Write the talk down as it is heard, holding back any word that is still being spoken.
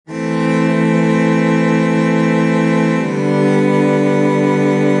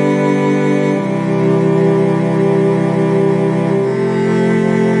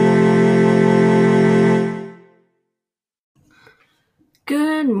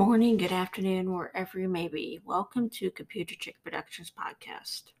morning, good afternoon, wherever you may be. Welcome to Computer Chick Productions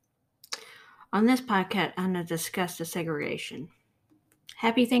podcast. On this podcast, I'm going to discuss the segregation.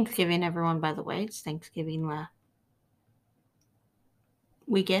 Happy Thanksgiving, everyone, by the way. It's Thanksgiving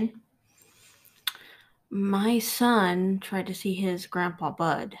weekend. My son tried to see his grandpa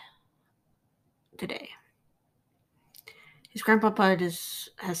Bud today. His grandpa Bud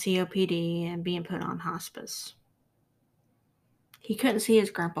has COPD and being put on hospice. He couldn't see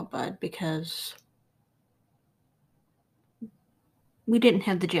his grandpa Bud because we didn't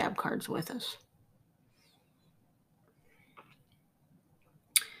have the jab cards with us.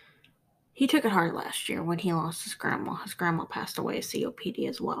 He took it hard last year when he lost his grandma. His grandma passed away of COPD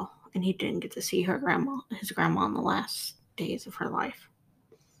as well, and he didn't get to see his grandma in the last days of her life.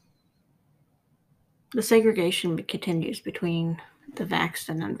 The segregation continues between the vaxxed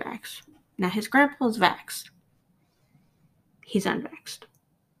and unvaxxed. Now, his grandpa is vaxxed. He's unvaxxed.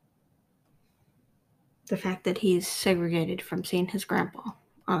 The fact that he's segregated from seeing his grandpa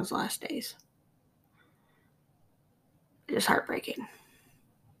on his last days is heartbreaking.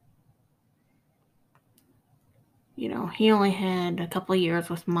 You know, he only had a couple of years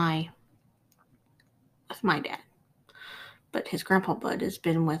with my dad. But his grandpa Bud has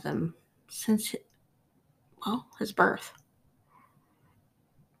been with him since, his birth.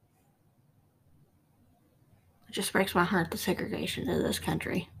 It just breaks my heart, the segregation of this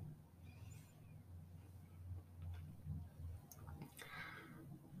country.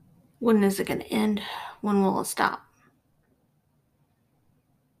 When is it going to end? When will it stop?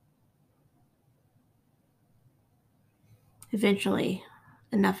 Eventually,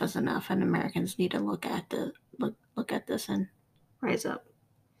 enough is enough, and Americans need to look at this and rise up.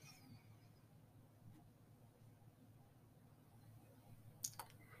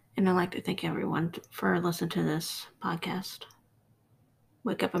 And I'd like to thank everyone for listening to this podcast.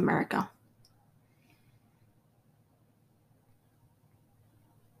 Wake up, America.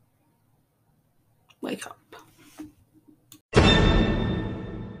 Wake up.